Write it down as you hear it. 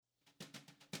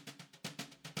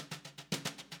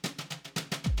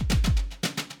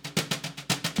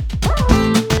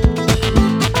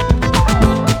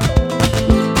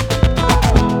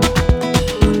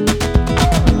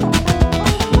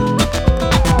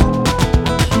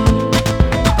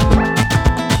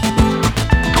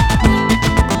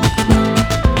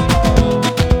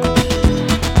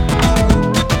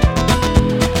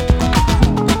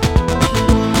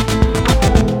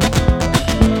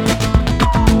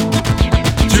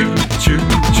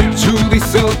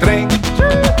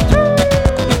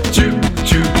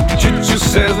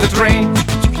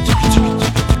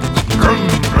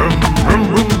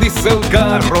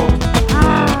carro.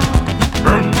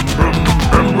 Brum, brum,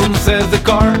 brum, brum, says the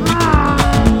car.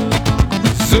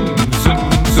 Zoom, zoom,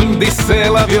 zoom, dice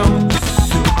el avión.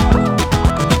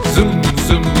 Zoom,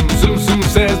 zoom, zoom, zoom,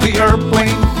 says the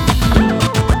airplane.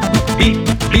 Beep,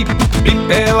 beep,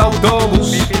 beep, el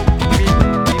autobús.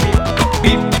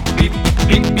 Beep, beep,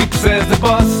 beep, beep, says the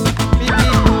bus.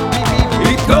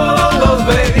 Y todos los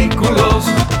vehículos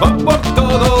van por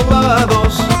todos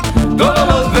lados. Todos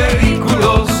los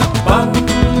vehículos van,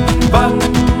 van,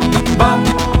 van,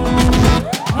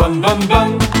 van, van, van.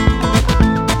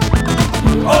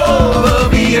 All the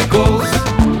vehicles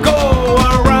go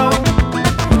around.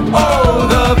 All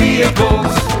the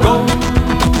vehicles go,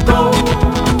 go,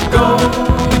 go,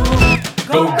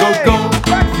 go, go, go.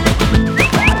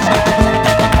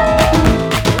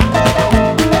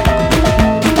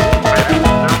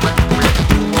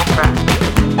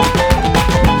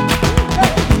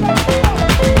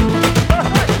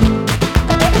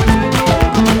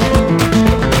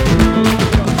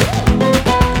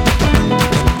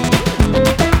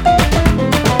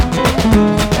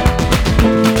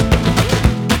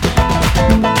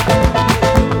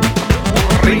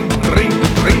 Ring, ring,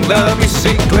 ring la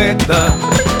bicicleta.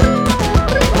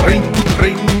 Ring,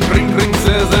 ring, ring, ring,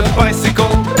 says the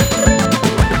bicycle.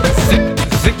 Zip,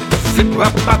 zip, zip, la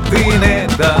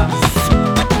patineta.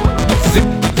 Zip,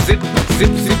 zip,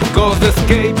 zip, zip, goes the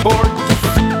skateboard.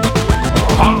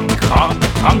 Honk, honk,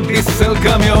 honk, dice el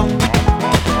camión.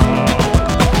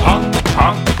 Honk,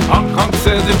 honk, honk, honk,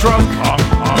 says the truck.